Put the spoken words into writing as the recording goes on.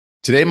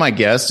Today, my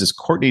guest is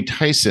Courtney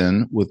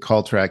Tyson with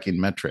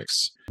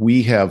CallTrackingMetrics.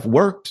 We have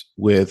worked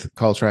with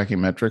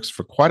CallTrackingMetrics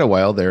for quite a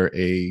while. They're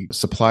a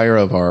supplier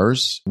of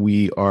ours.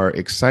 We are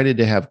excited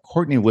to have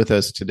Courtney with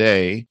us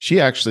today. She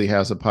actually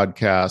has a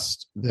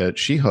podcast that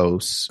she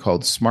hosts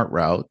called Smart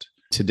Route.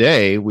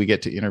 Today, we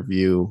get to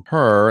interview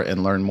her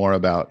and learn more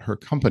about her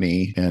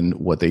company and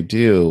what they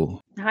do.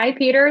 Hi,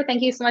 Peter.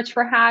 Thank you so much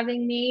for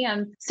having me.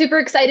 I'm super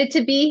excited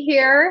to be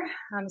here,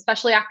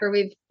 especially after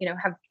we've,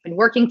 have been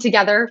working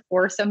together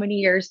for so many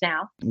years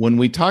now. When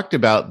we talked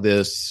about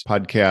this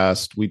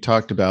podcast, we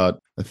talked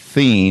about a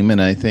theme,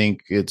 and I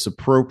think it's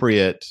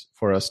appropriate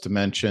for us to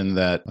mention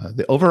that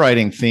the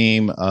overriding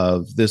theme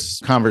of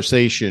this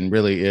conversation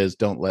really is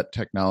don't let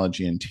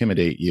technology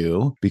intimidate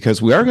you,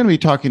 because we are going to be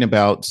talking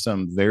about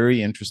some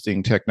very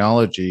interesting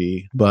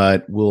technology,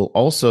 but we'll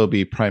also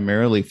be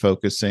primarily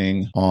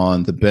focusing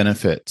on the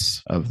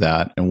benefits of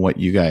that and what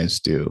you guys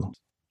do.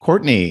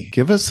 Courtney,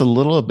 give us a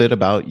little bit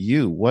about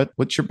you.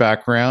 What's your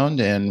background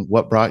and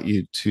what brought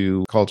you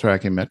to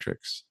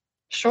CallTrackingMetrics?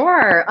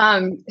 Sure.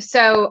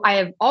 So I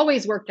have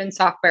always worked in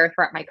software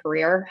throughout my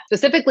career,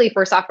 specifically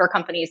for software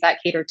companies that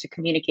cater to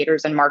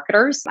communicators and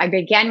marketers. I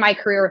began my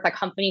career with a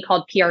company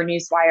called PR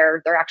Newswire.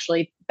 They're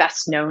actually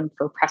best known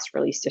for press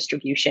release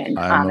distribution.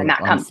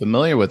 I'm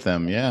familiar with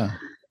them. Yeah.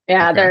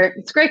 Yeah, Okay.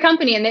 it's a great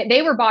company. And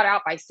they were bought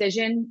out by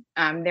Cision.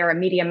 They're a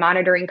media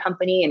monitoring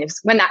company. And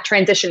when that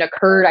transition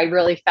occurred, I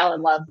really fell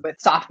in love with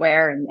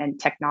software and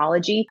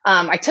technology.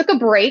 I took a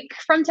break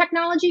from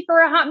technology for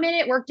a hot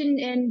minute, worked in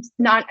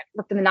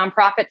the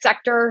nonprofit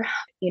sector.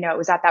 It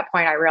was at that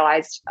point I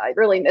realized I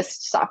really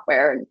missed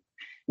software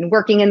and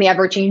working in the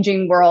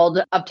ever-changing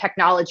world of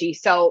technology.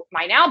 So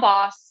my now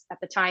boss at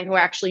the time, who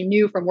I actually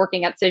knew from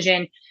working at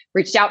Cision,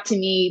 reached out to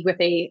me with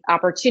a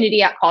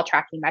opportunity at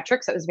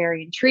CallTrackingMetrics that was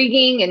very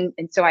intriguing.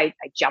 And so I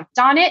jumped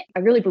on it. I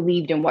really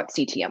believed in what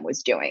CTM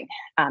was doing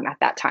at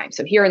that time.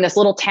 So here in this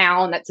little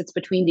town that sits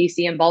between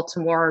DC and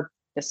Baltimore,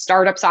 the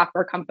startup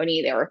software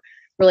company, they were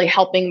really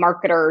helping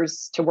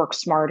marketers to work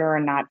smarter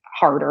and not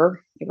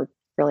harder. They were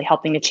really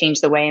helping to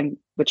change the way in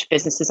which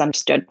businesses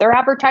understood their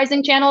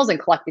advertising channels and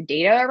collected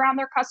data around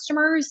their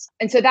customers.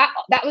 And so that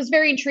was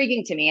very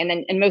intriguing to me.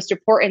 And most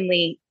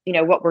importantly,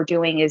 what we're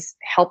doing is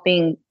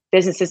helping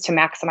businesses to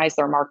maximize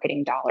their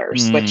marketing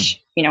dollars, which,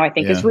 I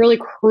think is really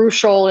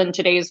crucial in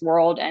today's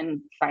world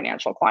and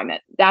financial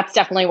climate. That's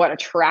definitely what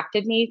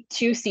attracted me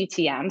to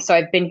CTM. So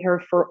I've been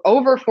here for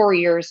over 4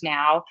 years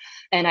now.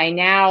 And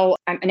now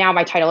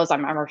my title is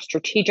I'm a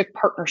strategic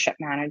partnership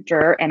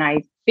manager. And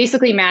I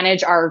basically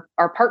manage our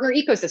partner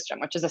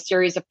ecosystem, which is a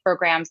series of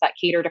programs that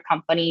cater to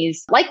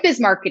companies like Biz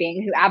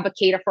Marketing who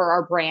advocate for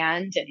our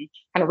brand and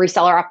kind of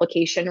resell our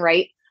application,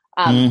 right?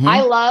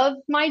 I love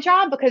my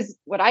job because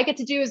what I get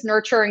to do is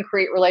nurture and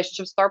create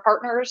relationships with our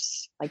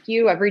partners like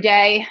you every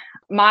day.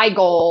 My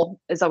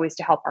goal is always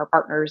to help our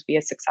partners be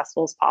as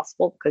successful as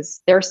possible because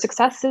their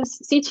success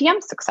is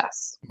CTM's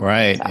success.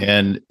 Right. So.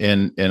 And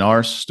in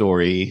our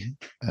story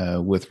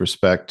with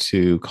respect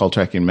to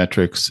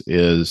CallTrackingMetrics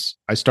is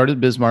I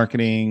started Biz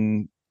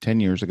Marketing 10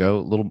 years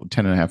ago,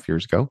 10 and a half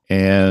years ago,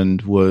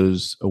 and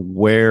was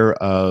aware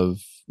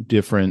of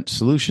different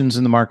solutions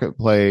in the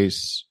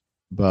marketplace.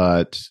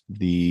 But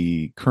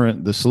the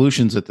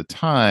solutions at the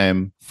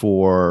time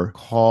for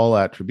call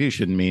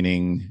attribution,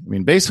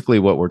 basically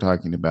what we're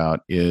talking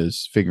about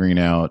is figuring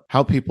out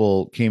how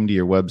people came to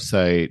your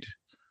website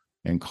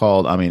and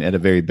called. At a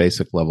very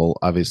basic level,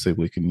 obviously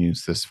we can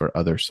use this for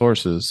other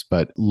sources,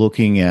 but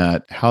looking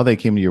at how they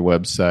came to your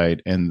website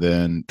and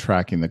then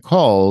tracking the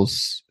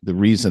calls. The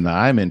reason that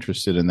I'm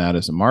interested in that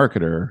as a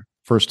marketer,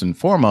 first and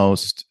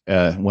foremost,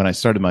 when I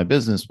started my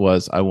business,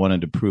 was I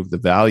wanted to prove the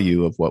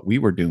value of what we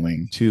were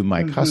doing to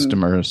my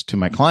customers, to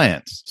my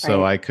clients.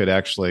 So I could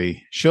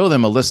actually show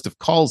them a list of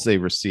calls they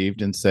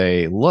received and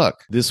say,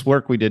 look, this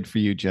work we did for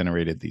you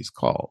generated these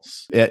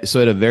calls.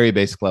 So at a very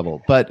basic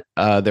level, but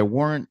there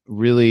weren't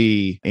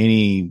really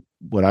any,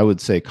 what I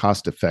would say,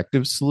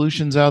 cost-effective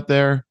solutions out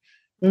there.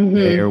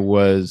 There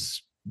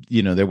was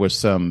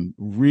some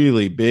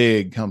really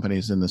big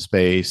companies in the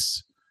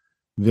space,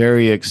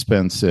 very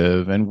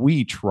expensive. And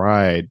we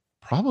tried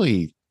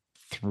probably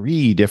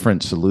 3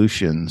 different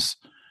solutions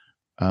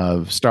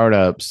of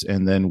startups.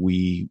 And then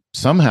we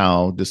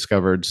somehow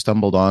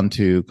stumbled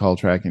onto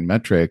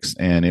CallTrackingMetrics.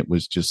 And it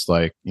was just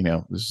like,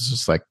 this is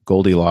just like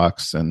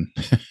Goldilocks and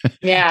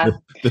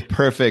the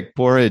perfect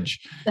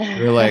porridge.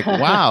 We're like,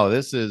 wow,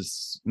 this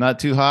is not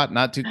too hot,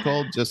 not too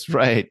cold, just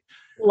right.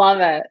 Love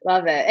it.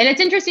 And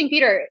it's interesting,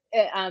 Peter,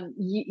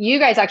 you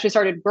guys actually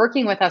started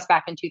working with us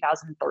back in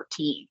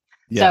 2013.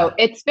 Yeah. So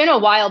it's been a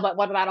while, but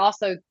what that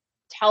also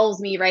tells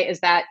me, right, is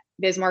that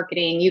Biz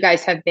Marketing, you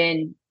guys have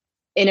been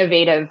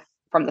innovative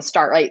from the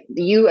start, right?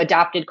 You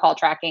adopted call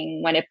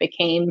tracking when it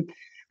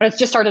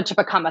just started to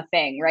become a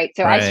thing, right?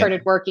 So I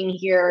started working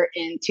here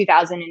in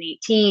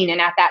 2018. And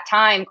at that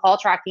time, call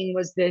tracking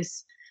was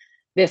this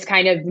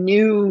kind of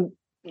new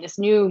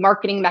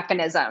marketing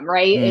mechanism,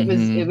 right?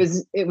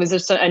 It was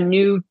just a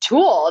new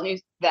tool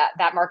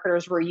that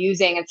marketers were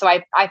using. And so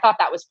I thought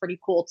that was pretty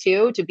cool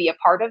too, to be a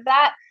part of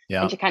that.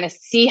 Yeah. and to kind of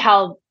see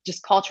how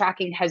just call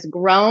tracking has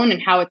grown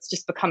and how it's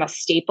just become a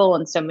staple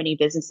in so many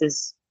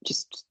businesses,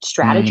 just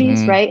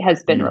strategies, right,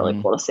 has been really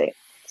cool to see.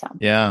 So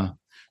yeah.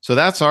 So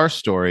that's our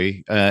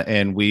story.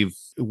 And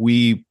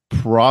we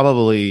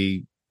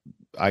probably,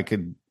 I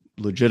could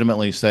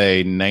legitimately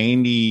say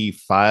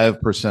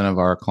 95% of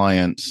our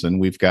clients, and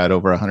we've got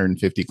over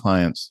 150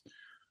 clients,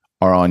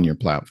 are on your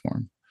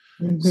platform.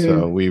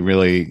 So we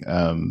really,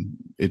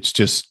 it's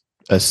just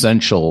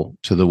essential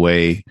to the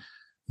way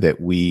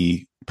that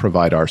we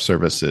provide our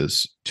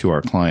services to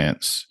our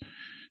clients.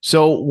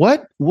 So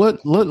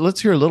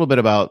let's hear a little bit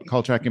about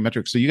Call Tracking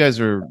Metrics. So you guys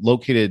are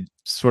located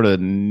sort of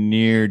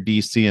near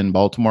DC and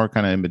Baltimore,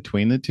 kind of in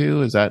between the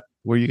two. Is that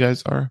where you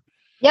guys are?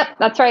 Yep,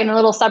 that's right. In a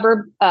little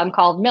suburb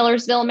called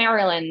Millersville,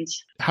 Maryland.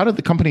 How did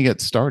the company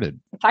get started?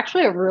 It's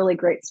actually a really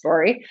great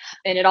story.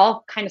 And it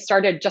all kind of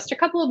started just a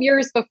couple of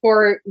years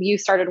before you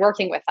started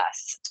working with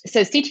us.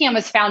 So CTM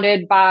was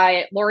founded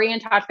by Lori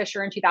and Todd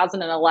Fisher in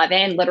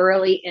 2011,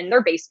 literally in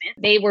their basement.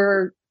 They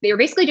were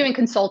basically doing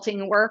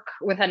consulting work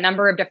with a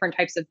number of different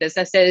types of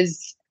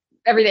businesses,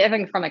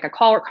 everything from like a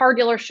car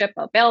dealership,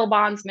 a bail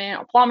bondsman,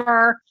 a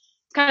plumber,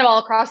 kind of all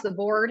across the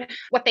board.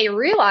 What they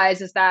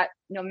realized is that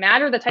no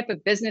matter the type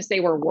of business they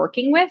were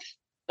working with,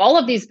 all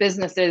of these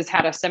businesses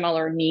had a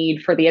similar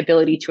need for the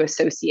ability to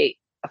associate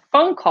a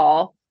phone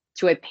call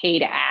to a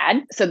paid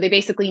ad. So they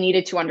basically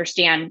needed to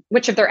understand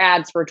which of their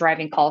ads were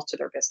driving calls to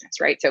their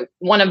business, right? So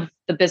one of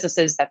the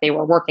businesses that they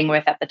were working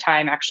with at the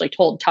time actually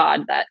told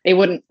Todd that they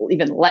wouldn't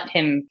even let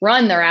him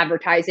run their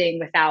advertising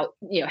without,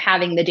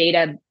 having the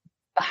data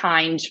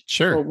behind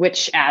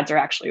which ads are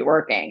actually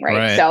working,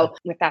 right? So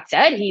with that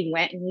said, he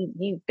went and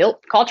he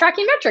built Call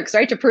Tracking Metrics,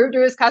 right, to prove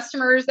to his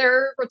customers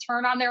their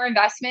return on their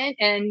investment,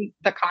 and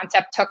the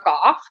concept took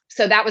off.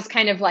 So that was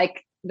kind of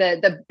like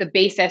the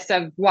basis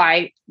of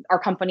why our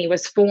company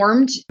was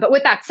formed. But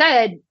with that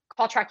said,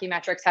 Call Tracking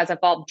Metrics has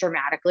evolved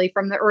dramatically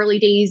from the early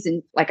days.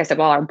 And like I said,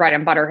 well, our bread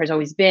and butter has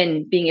always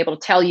been being able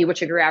to tell you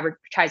which of your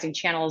advertising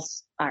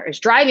channels is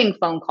driving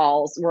phone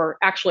calls. We're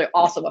actually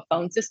also a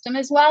phone system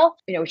as well,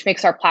 which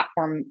makes our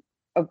platform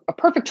a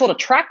perfect tool to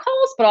track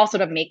calls, but also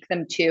to make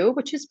them too,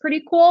 which is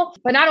pretty cool.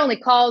 But not only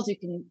calls, you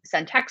can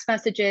send text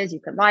messages, you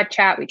can live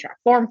chat, we track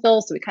form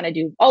fills. So we kind of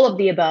do all of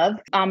the above,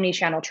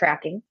 omni-channel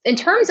tracking. In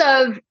terms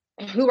of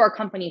who our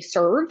company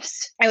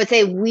serves, I would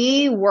say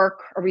we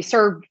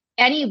serve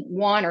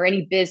anyone or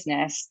any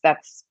business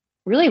that's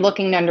really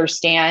looking to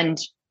understand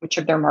which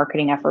of their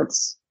marketing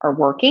efforts are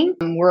working.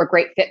 We're a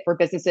great fit for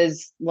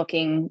businesses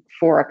looking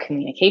for a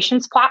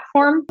communications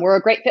platform. We're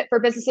a great fit for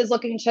businesses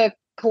looking to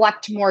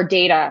collect more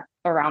data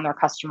around their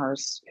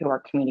customers who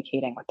are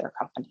communicating with their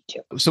company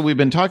too. So we've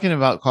been talking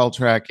about call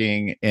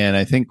tracking, and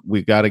I think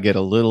we've got to get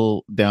a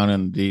little down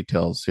in the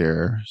details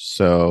here.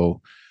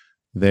 So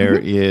there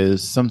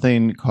is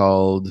something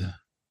called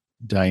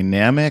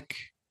dynamic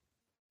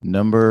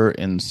number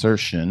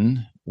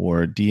insertion,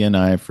 or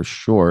DNI for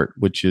short,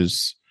 which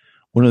is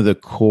one of the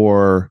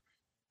core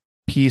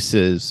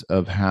pieces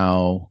of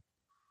how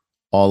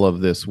all of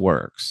this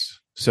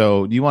works.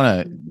 So do you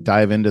want to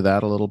dive into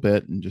that a little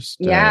bit and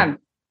just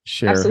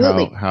share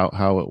absolutely.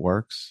 how it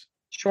works?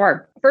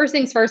 Sure. First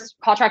things first,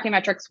 Call Tracking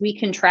Metrics, we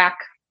can track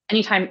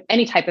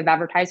any type of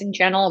advertising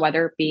channel,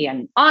 whether it be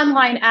an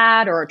online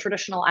ad or a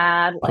traditional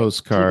ad, like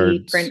postcards,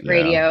 TV, print,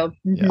 radio.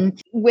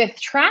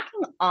 With tracking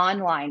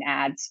online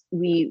ads,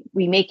 we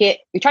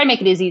try to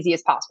make it as easy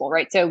as possible,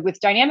 right? So with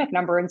dynamic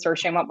number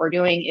insertion, what we're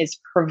doing is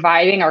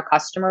providing our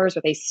customers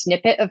with a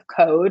snippet of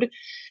code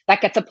that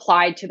gets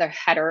applied to the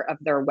header of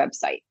their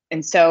website.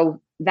 And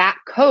so that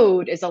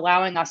code is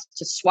allowing us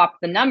to swap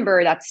the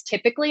number that's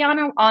typically on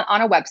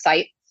a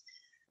website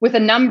with a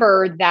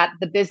number that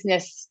the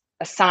business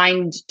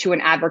assigned to an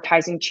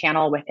advertising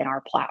channel within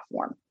our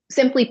platform.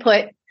 Simply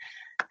put,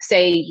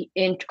 say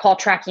in Call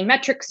Tracking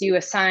Metrics, you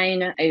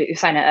assign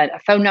a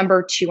phone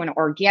number to an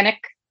organic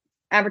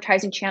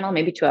advertising channel,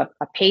 maybe to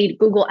a paid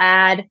Google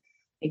ad,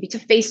 maybe to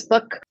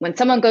Facebook. When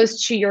someone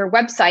goes to your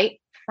website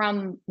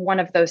from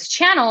one of those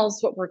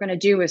channels, what we're going to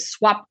do is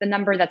swap the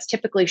number that's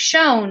typically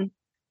shown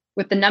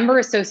with the number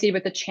associated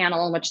with the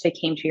channel in which they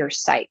came to your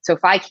site. So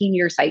if I came to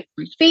your site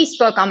from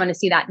Facebook, I'm going to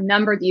see that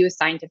number that you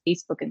assigned to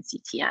Facebook and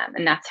CTM.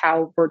 And that's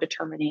how we're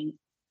determining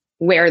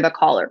where the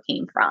caller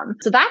came from.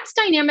 So that's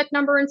dynamic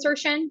number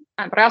insertion.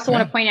 But I also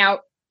want to point out,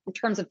 in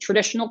terms of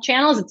traditional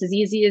channels, it's as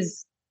easy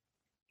as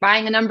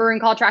buying a number in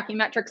Call Tracking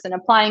Metrics and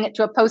applying it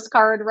to a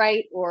postcard,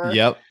 right? Or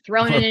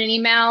throwing it in an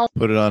email,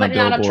 put it on a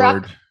billboard. On a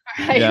truck,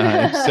 right?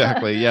 Yeah,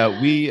 exactly.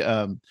 Yeah, we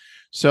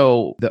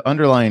so the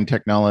underlying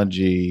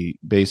technology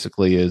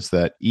basically is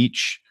that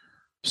each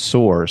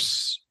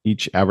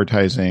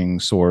advertising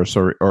source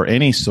or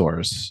any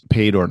source,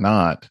 paid or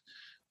not,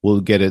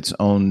 will get its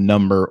own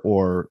number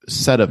or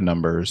set of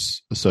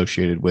numbers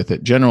associated with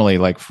it. Generally,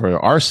 like for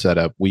our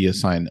setup, we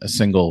assign a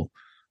single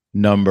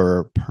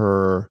number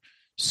per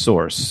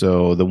source.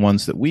 So the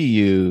ones that we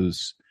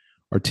use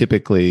are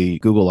typically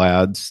Google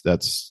Ads.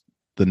 That's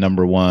the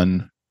number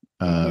one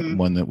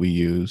one that we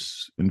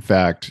use. In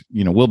fact,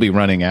 we'll be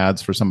running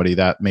ads for somebody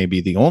that may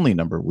be the only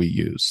number we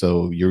use.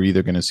 So you're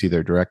either going to see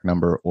their direct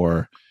number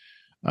or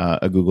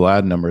a Google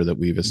ad number that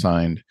we've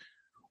assigned,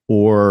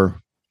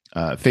 or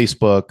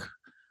Facebook,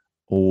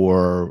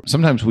 or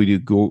sometimes we do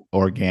Google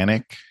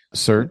organic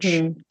search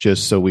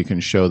just so we can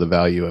show the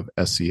value of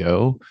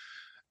SEO.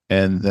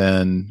 And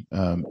then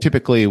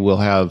typically we'll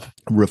have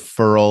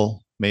referral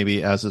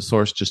maybe as a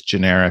source, just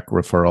generic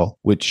referral,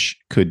 which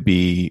could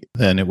be,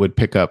 then it would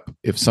pick up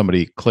if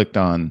somebody clicked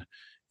on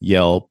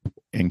Yelp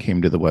and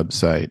came to the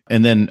website.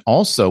 And then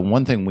also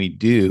one thing we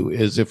do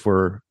is if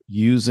we're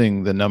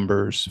using the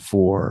numbers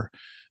for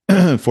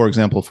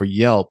example, for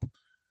Yelp,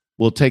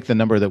 we'll take the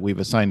number that we've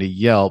assigned to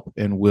Yelp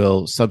and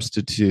we'll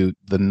substitute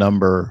the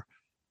number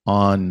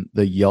on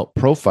the Yelp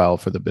profile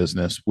for the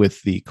business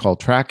with the call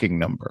tracking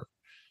number.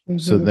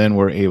 So then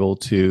we're able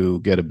to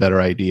get a better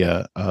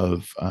idea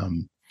of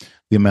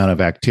the amount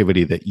of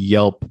activity that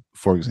Yelp,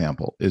 for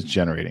example, is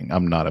generating.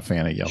 I'm not a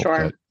fan of Yelp.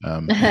 Sure.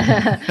 But,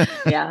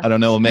 Yeah. I don't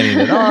know many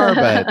that are,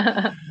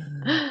 but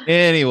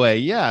anyway,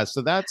 yeah.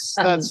 So that's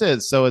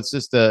it. So it's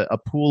just a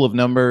pool of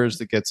numbers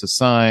that gets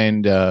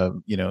assigned.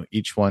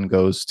 Each one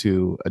goes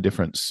to a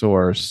different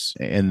source,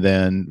 and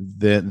then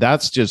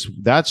that's just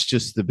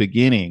the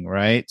beginning,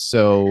 right?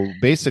 So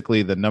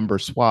basically, the number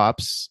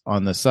swaps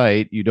on the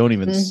site. You don't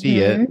even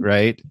see it,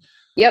 right?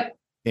 Yep.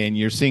 And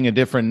you're seeing a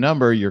different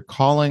number, you're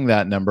calling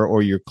that number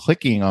or you're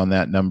clicking on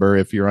that number.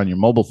 If you're on your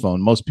mobile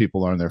phone, most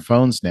people are on their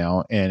phones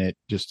now, and it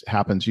just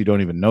happens. You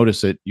don't even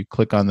notice it. You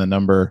click on the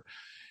number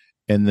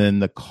and then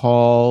the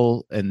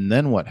call, and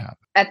then what happens?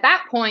 At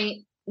that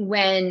point,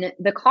 when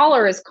the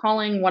caller is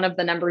calling one of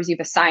the numbers you've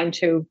assigned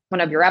to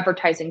one of your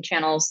advertising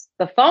channels,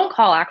 the phone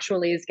call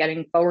actually is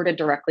getting forwarded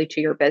directly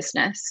to your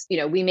business.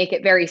 We make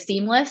it very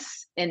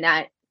seamless in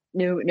that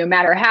no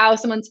matter how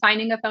someone's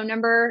finding a phone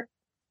number,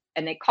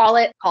 and they call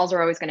it, calls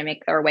are always going to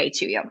make their way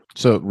to you.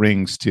 So it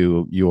rings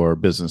to your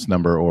business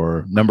number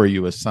or number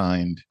you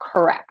assigned.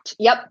 Correct.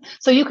 Yep.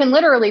 So you can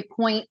literally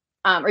point,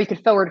 or you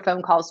could forward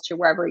phone calls to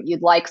wherever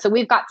you'd like. So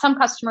we've got some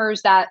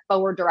customers that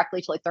forward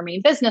directly to their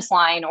main business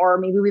line, or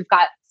maybe we've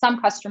got some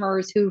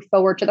customers who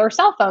forward to their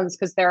cell phones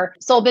because they're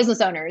sole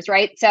business owners,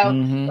 right? So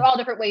there are all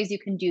different ways you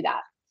can do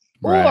that.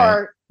 Right.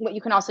 Or what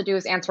you can also do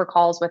is answer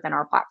calls within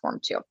our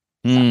platform too.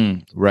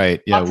 Right.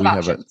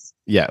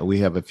 Yeah. We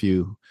have a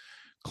few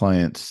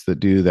clients that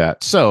do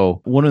that. So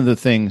one of the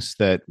things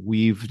that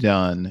we've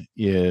done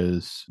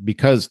is,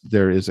 because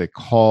there is a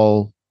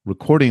call,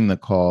 recording the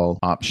call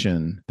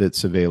option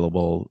that's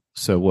available.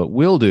 So what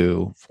we'll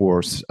do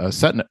for a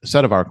set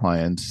of our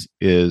clients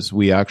is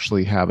we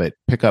actually have it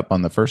pick up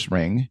on the first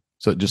ring.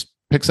 So it just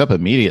picks up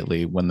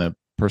immediately when the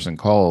person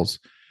calls,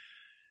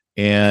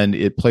 and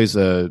it plays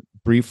a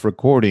brief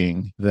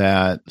recording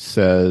that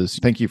says,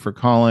 "Thank you for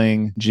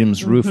calling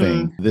Jim's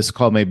Roofing. This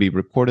call may be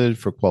recorded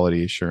for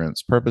quality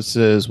assurance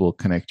purposes. We'll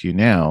connect you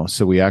now."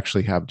 So we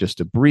actually have just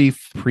a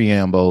brief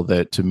preamble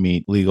that to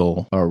meet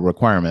legal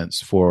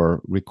requirements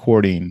for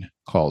recording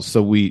calls.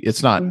 So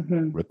it's not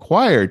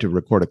required to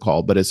record a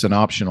call, but it's an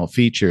optional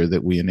feature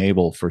that we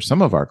enable for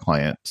some of our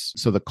clients.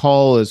 So the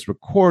call is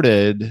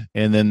recorded,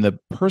 and then the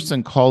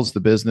person calls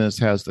the business,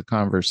 has the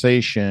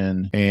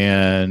conversation,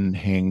 and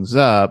hangs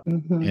up.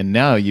 And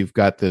now you've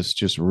got this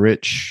just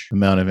rich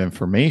amount of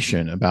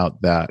information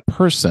about that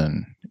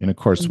person. And of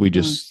course, we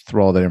just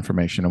throw all that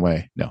information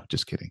away. No,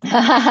 just kidding.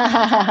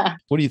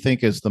 What do you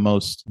think is the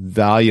most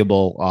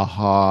valuable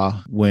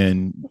aha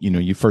when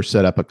you first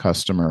set up a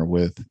customer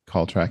with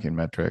Call Tracking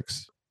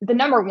Metrics? The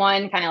number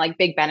one kind of like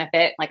big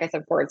benefit, like I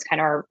said before, it's kind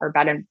of our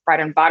bread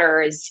and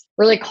butter, is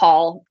really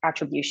call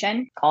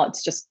attribution.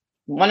 It's just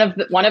one of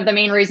the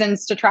main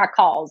reasons to track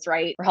calls,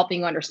 right? We're helping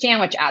you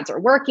understand which ads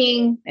are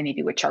working and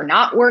maybe which are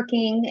not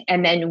working.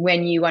 And then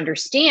when you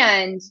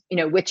understand,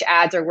 which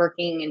ads are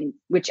working and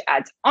which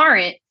ads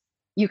aren't,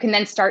 you can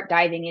then start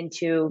diving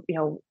into,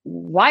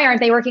 why aren't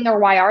they working, or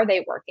why are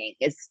they working?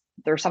 Is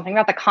there something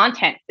about the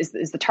content? Is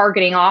the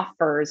targeting off,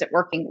 or is it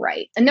working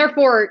right? And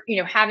therefore,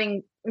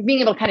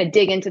 being able to kind of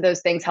dig into those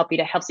things helps you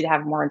to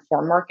have a more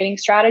informed marketing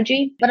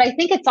strategy. But I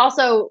think it's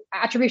also,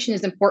 attribution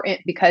is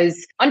important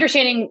because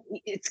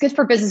it's good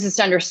for businesses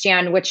to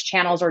understand which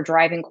channels are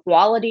driving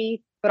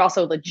quality, but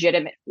also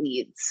legitimate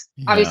leads.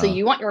 Yeah. Obviously,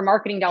 you want your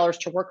marketing dollars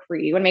to work for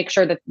you. You want to make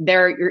sure that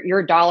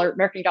your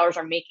marketing dollars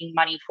are making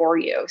money for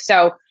you.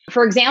 So,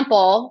 for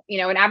example,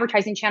 an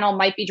advertising channel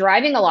might be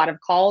driving a lot of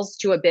calls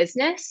to a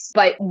business,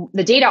 but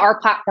the data our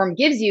platform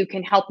gives you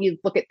can help you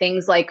look at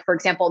things like, for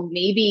example,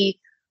 maybe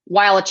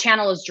while a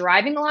channel is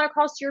driving a lot of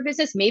calls to your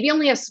business, maybe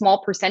only a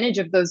small percentage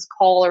of those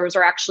callers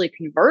are actually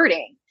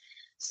converting.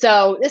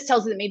 So this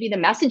tells you that maybe the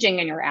messaging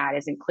in your ad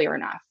isn't clear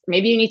enough.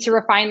 Maybe you need to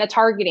refine the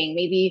targeting.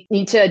 Maybe you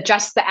need to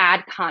adjust the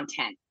ad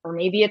content, or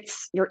maybe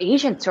it's your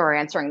agents who are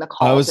answering the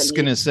calls. I was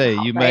going to say,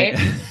 you might.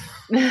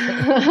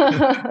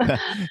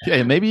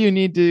 Yeah, maybe you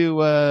need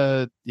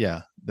to.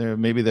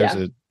 There's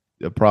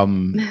a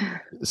problem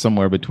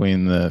somewhere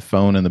between the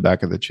phone and the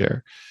back of the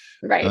chair.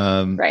 Right.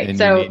 Right. And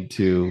so you need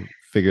to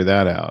figure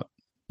that out.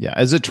 Yeah,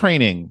 as a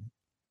training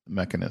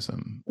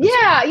mechanism.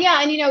 Yeah.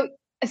 Yeah. And,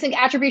 I think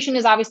attribution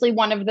is obviously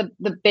one of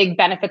the big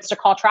benefits to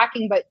call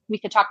tracking, but we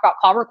could talk about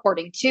call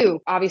recording too.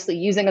 Obviously,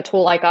 using a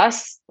tool like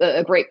us,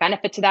 a great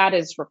benefit to that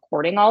is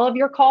recording all of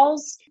your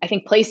calls. I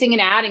think placing an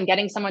ad and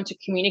getting someone to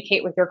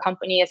communicate with your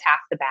company is half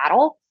the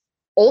battle.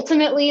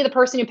 Ultimately, the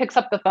person who picks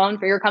up the phone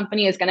for your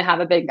company is going to have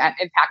a big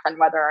impact on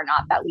whether or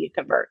not that lead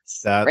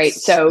converts. Right.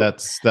 So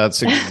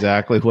that's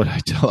exactly what I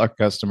tell our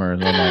customers.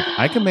 I'm like,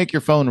 I can make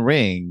your phone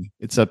ring.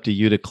 It's up to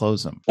you to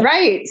close them.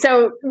 Right.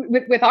 So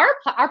with our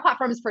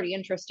platform is pretty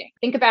interesting.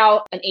 Think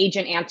about an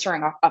agent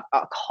answering a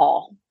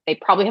call. They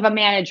probably have a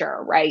manager,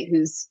 right,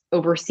 who's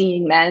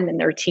overseeing them and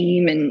their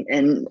team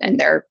and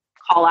their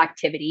call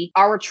activity.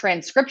 Our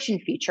transcription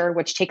feature,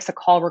 which takes a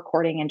call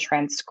recording and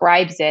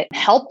transcribes it,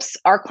 helps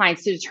our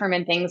clients to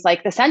determine things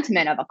like the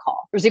sentiment of a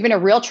call. There's even a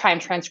real-time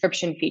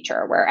transcription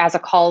feature where as a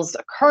call's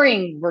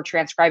occurring, we're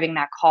transcribing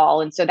that call.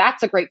 And so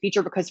that's a great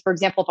feature because, for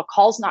example, if a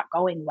call's not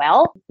going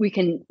well, we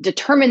can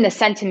determine the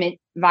sentiment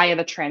via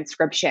the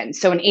transcription.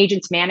 So an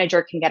agent's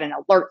manager can get an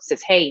alert that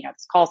says, hey,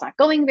 this call's not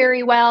going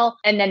very well.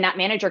 And then that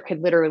manager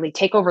could literally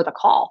take over the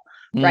call.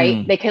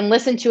 Right. They can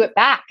listen to it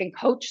back and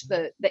coach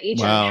the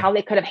agent on how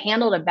they could have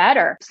handled it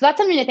better. So that's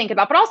something to think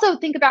about, but also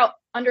think about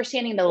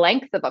understanding the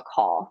length of a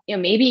call.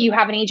 Maybe you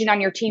have an agent on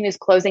your team who's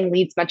closing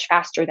leads much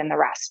faster than the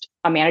rest.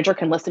 A manager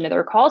can listen to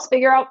their calls,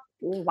 figure out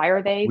why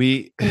are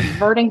they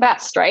converting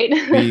best, right?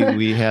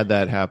 we had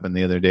that happen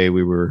the other day.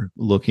 We were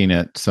looking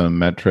at some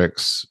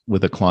metrics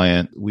with a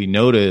client. We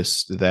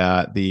noticed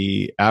that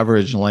the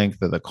average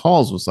length of the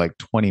calls was like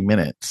 20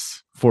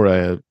 minutes for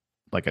a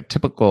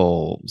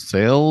typical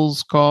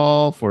sales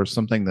call for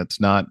something that's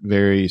not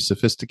very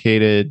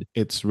sophisticated.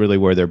 It's really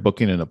where they're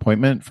booking an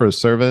appointment for a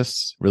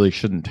service. Really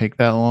shouldn't take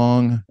that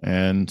long.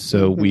 And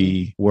so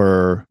we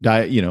were,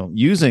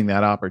 using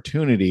that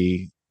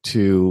opportunity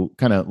to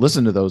kind of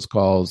listen to those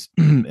calls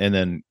and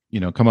then,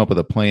 come up with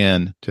a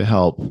plan to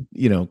help,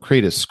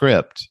 create a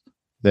script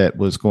that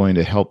was going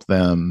to help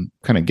them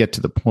kind of get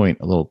to the point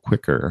a little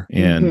quicker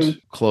and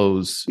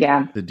close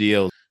the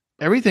deal.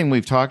 Everything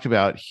we've talked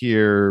about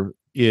here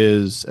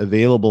is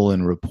available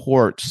in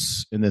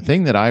reports. And the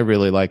thing that I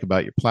really like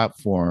about your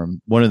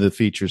platform, one of the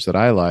features that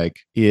I like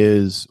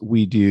is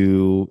we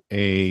do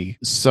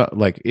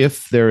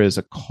if there is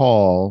a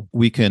call,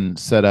 we can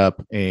set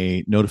up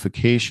a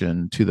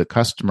notification to the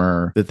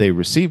customer that they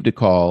received a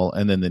call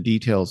and then the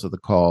details of the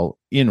call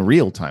in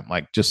real time,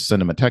 like just send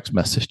them a text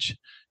message.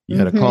 You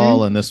had a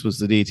call and this was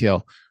the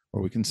detail,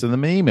 or we can send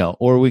them an email,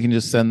 or we can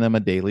just send them a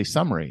daily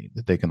summary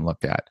that they can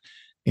look at.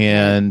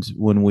 And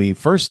when we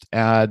first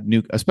add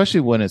especially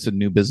when it's a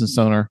new business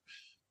owner,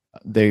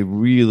 they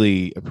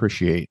really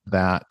appreciate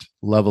that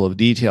level of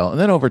detail. And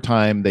then over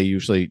time, they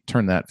usually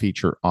turn that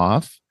feature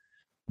off.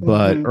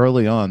 But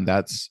early on,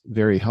 that's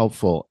very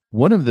helpful.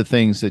 One of the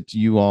things that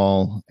you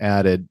all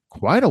added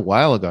quite a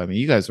while ago, I mean,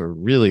 you guys were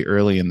really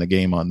early in the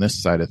game on this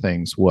side of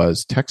things,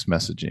 was text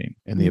messaging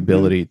and the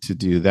ability to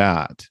do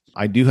that.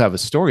 I do have a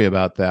story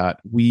about that.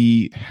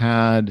 We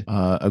had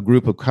a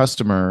group of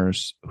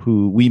customers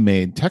who we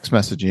made text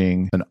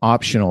messaging an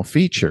optional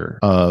feature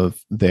of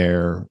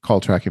their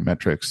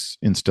CallTrackingMetrics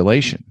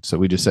installation. So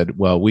we just said,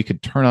 well, we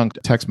could turn on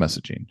text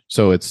messaging.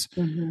 So it's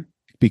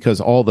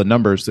because all the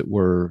numbers that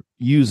we're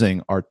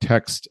using are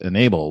text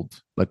enabled.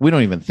 Like we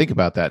don't even think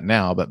about that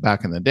now, but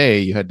back in the day,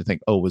 you had to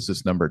think, oh, was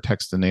this number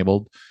text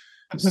enabled?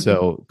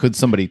 So could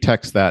somebody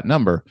text that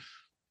number?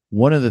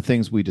 One of the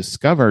things we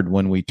discovered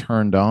when we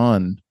turned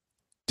on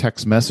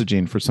text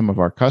messaging for some of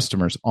our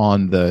customers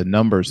on the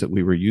numbers that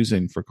we were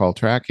using for call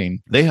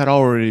tracking, they had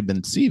already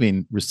been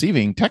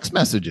receiving text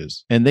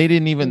messages, and they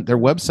didn't even, their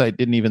website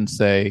didn't even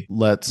say,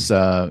 let's,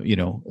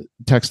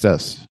 text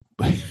us.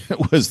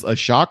 It was a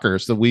shocker.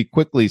 So we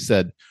quickly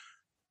said,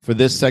 for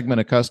this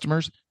segment of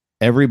customers,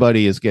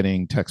 everybody is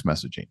getting text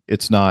messaging.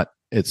 It's not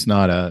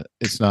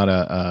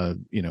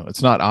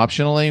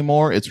optional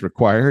anymore. It's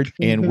required.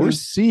 And we're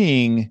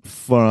seeing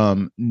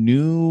from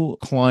new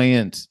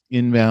client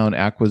inbound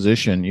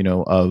acquisition,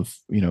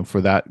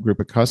 for that group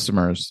of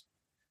customers,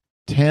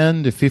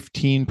 10 to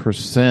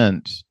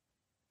 15%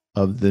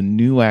 of the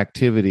new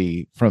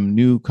activity from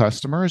new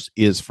customers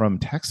is from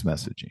text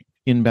messaging,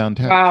 inbound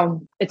text.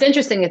 Wow. It's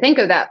interesting to think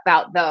of that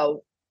about,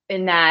 though,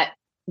 in that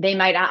they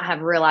might not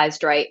have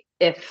realized, right,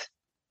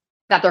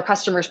 that their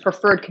customers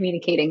preferred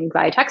communicating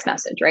via text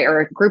message, right? Or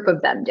a group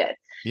of them did.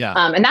 Yeah.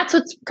 And that's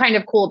what's kind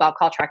of cool about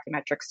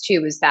CallTrackingMetrics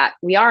too, is that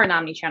we are an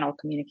omni-channel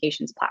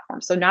communications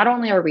platform. So not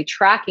only are we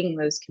tracking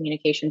those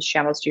communications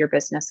channels to your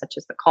business, such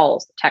as the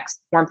calls, the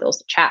text, form fills,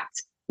 the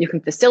chats, you can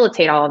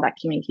facilitate all of that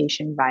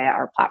communication via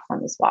our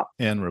platform as well.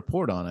 And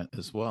report on it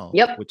as well.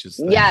 Yep. Which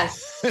is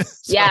yes.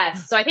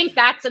 So I think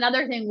that's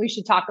another thing we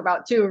should talk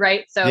about too,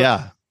 right? So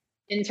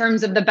in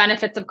terms of the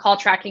benefits of call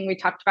tracking, we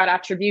talked about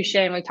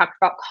attribution, we talked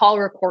about call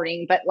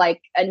recording, but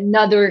like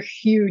another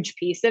huge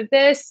piece of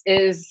this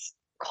is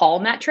call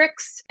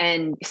metrics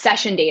and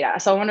session data.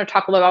 So I want to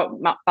talk a little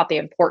about the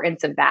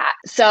importance of that.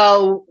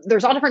 So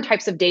there's all different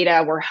types of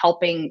data we're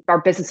helping our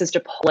businesses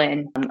to pull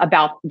in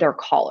about their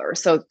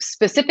callers. So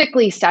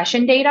specifically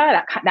session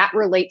data, that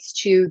relates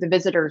to the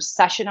visitor's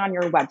session on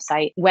your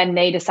website when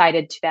they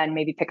decided to then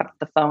maybe pick up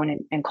the phone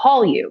and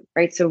call you,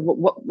 right? So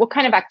what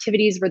kind of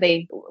activities were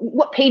they,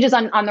 what pages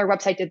on your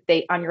website did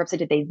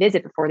they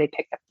visit before they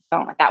picked up the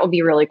phone? Like that would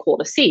be really cool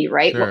to see,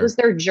 right? Sure. What was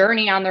their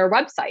journey on their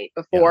website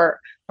before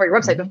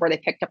before they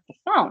picked up the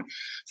phone?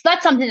 So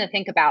that's something to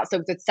think about.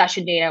 So with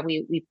session data,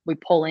 we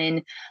pull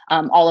in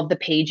all of the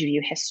page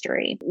view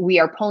history. We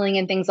are pulling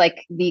in things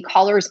like the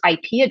caller's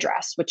IP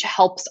address, which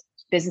helps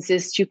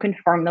businesses to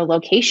confirm the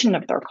location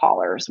of their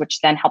callers, which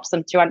then helps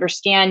them to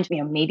understand,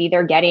 maybe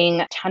they're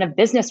getting a ton of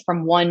business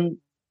from one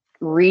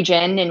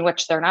region in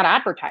which they're not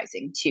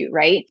advertising to,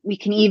 right? We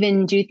can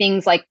even do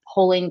things like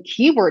pulling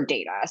keyword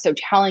data. So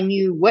telling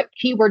you what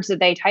keywords did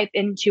they type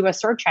into a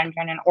search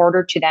engine in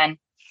order to then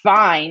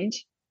find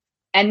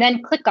and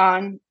then click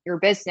on your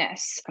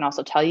business. Can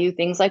also tell you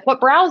things like what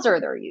browser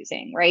they're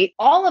using, right?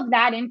 All of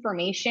that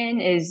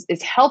information is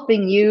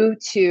helping you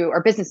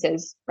or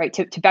businesses, right,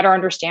 to better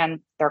understand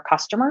their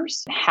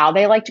customers, how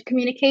they like to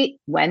communicate,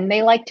 when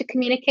they like to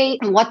communicate,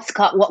 and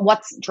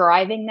what's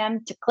driving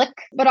them to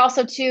click, but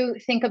also to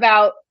think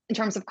about in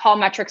terms of call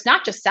metrics,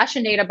 not just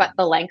session data, but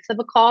the length of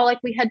a call, like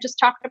we had just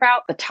talked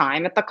about, the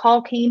time that the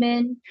call came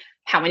in,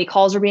 how many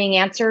calls are being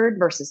answered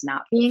versus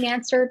not being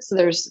answered. So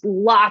there's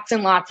lots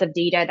and lots of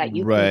data that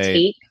you can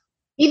take,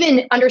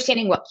 even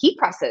understanding what key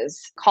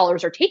presses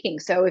callers are taking.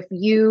 So if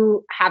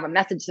you have a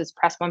message that says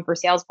press 1 for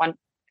sales, 1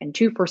 and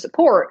 2 for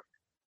support,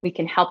 we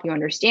can help you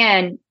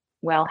understand,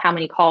 well, how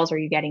many calls are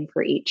you getting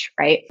for each,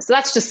 right? So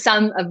that's just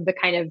some of the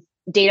kind of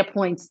data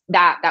points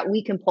that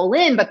we can pull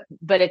in, but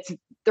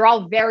they're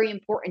all very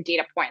important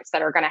data points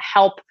that are going to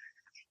help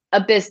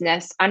a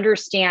business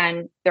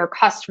understand their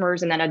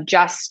customers and then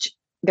adjust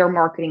their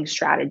marketing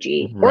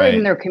strategy or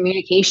even their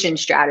communication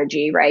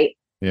strategy, right?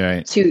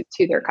 To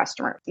their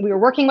customer. We were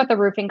working with a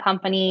roofing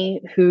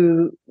company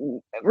who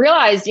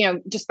realized,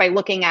 just by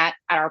looking at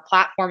our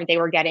platform, they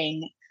were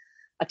getting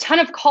a ton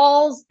of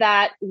calls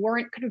that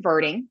weren't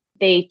converting.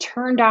 They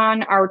turned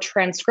on our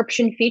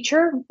transcription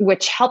feature,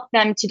 which helped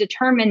them to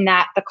determine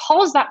that the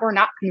calls that were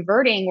not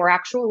converting were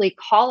actually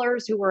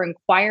callers who were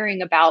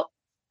inquiring about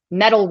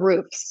metal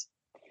roofs.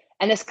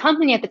 And this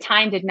company at the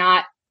time did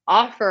not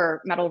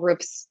offer metal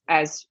roofs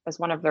as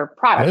one of their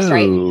products,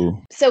 right?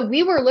 So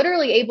we were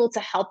literally able to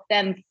help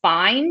them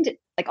find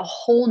like a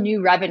whole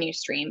new revenue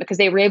stream because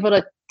they were able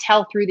to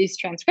tell through these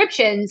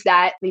transcriptions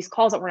that these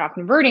calls that were not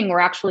converting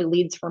were actually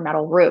leads for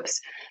metal roofs.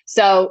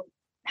 So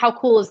how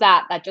cool is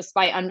that? That just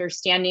by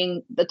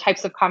understanding the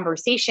types of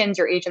conversations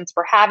your agents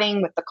were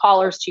having with the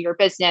callers to your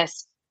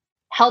business,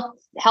 help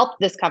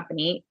this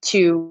company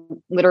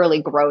to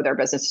literally grow their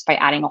business just by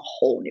adding a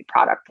whole new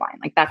product line.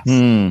 Like that's,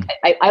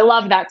 I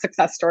love that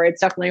success story.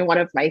 It's definitely one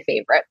of my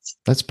favorites.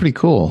 That's pretty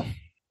cool.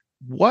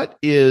 What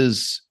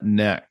is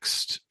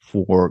next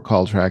for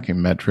Call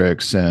Tracking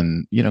Metrics,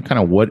 and kind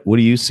of what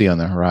do you see on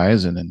the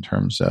horizon in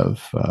terms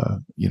of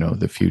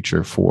the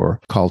future for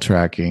call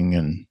tracking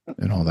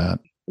and all that?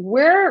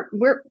 We're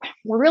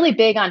really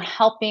big on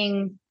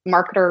helping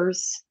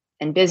marketers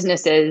and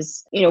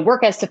businesses,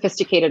 work as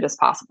sophisticated as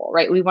possible,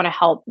 right? We want to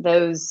help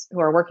those who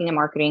are working in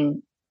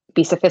marketing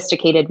be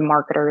sophisticated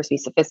marketers, be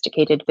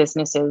sophisticated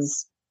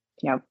businesses,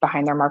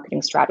 behind their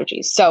marketing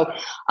strategies. So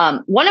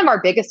one of our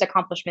biggest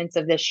accomplishments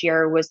of this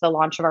year was the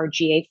launch of our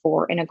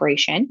GA4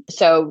 integration.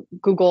 So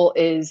Google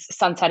is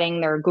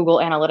sunsetting their Google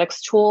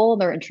Analytics tool.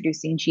 They're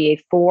introducing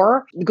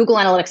GA4. Google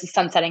Analytics is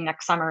sunsetting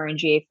next summer and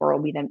GA4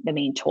 will be the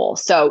main tool.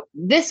 So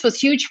this was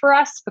huge for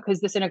us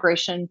because this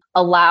integration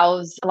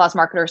allows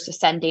marketers to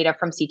send data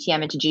from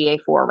CTM into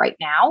GA4 right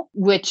now,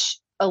 which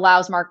will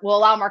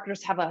allow marketers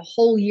to have a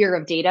whole year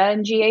of data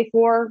in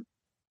GA4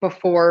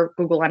 before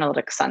Google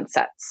Analytics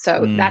sunsets.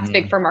 So that's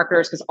big for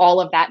marketers because all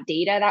of that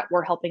data that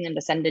we're helping them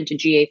to send into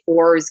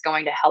GA4 is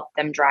going to help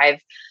them drive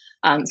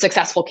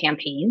successful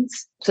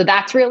campaigns. So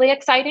that's really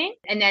exciting.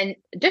 And then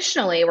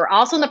additionally, we're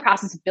also in the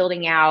process of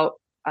building out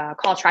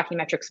Call Tracking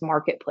Metrics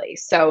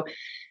Marketplace. So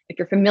if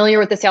you're familiar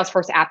with the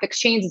Salesforce App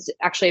Exchange, it's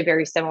actually a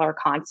very similar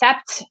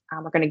concept.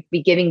 We're going to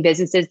be giving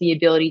businesses the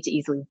ability to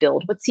easily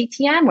build with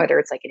CTM, whether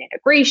it's like an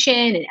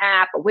integration, an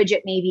app, a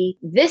widget maybe.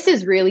 This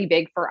is really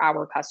big for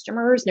our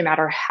customers, no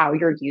matter how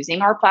you're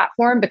using our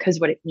platform, because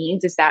what it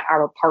means is that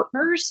our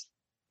partners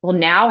will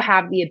now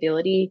have the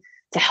ability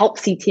to help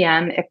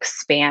CTM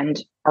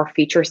expand our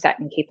feature set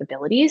and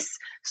capabilities.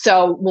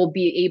 So we'll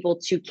be able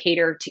to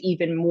cater to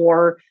even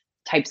more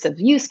types of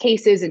use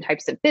cases and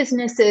types of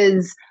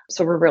businesses.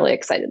 So we're really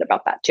excited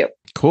about that too.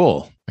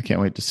 Cool. I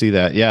can't wait to see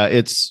that. Yeah,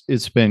 it's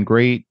been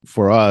great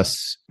for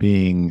us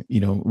being,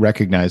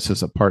 recognized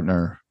as a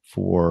partner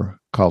for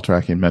Call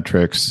Tracking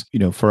Metrics.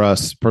 For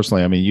us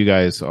personally, I mean, you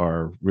guys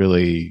are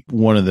really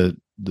one of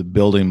the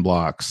building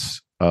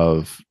blocks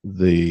of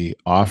the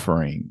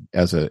offering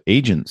as a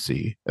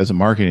agency, as a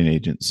marketing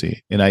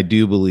agency. And I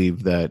do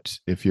believe that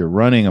if you're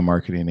running a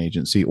marketing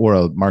agency or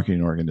a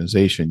marketing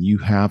organization, you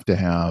have to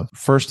have,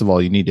 first of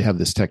all, you need to have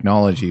this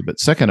technology. But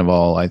second of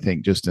all, I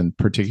think just in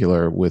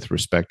particular with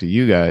respect to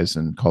you guys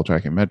and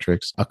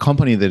CallTrackingMetrics, a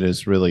company that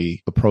is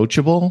really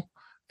approachable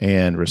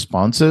and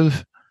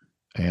responsive.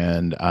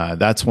 And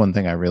that's one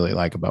thing I really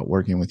like about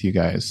working with you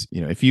guys.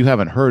 You know, if you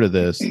haven't heard of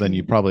this, then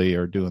you probably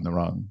are doing the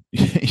wrong.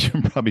 You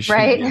probably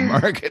shouldn't be in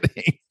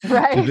marketing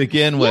to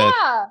begin with.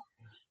 Yeah.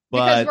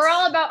 Because we're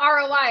all about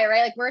ROI,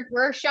 right? Like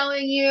we're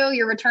showing you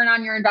your return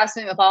on your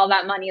investment with all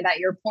that money that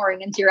you're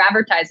pouring into your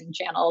advertising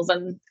channels.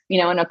 And,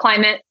 you know, in a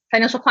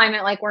financial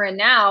climate like we're in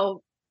now,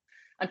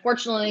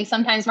 unfortunately,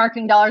 sometimes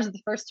marketing dollars are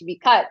the first to be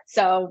cut.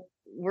 So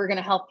we're going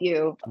to help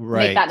you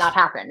make that not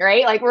happen,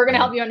 right? Like we're going to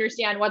help you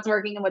understand what's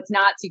working and what's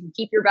not so you can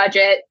keep your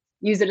budget,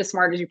 use it as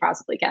smart as you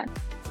possibly can.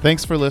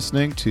 Thanks for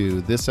listening to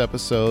this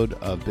episode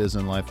of Biz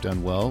and Life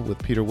Done Well with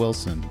Peter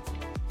Wilson.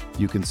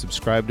 You can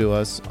subscribe to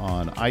us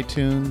on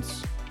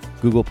iTunes,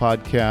 Google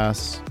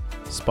Podcasts,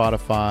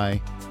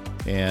 Spotify,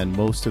 and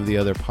most of the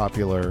other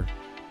popular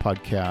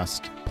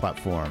podcast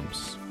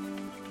platforms.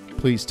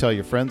 Please tell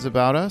your friends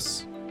about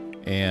us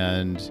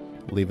and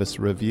leave us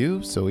a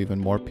review so even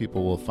more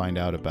people will find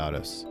out about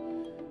us.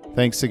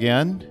 Thanks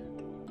again.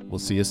 We'll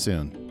see you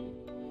soon.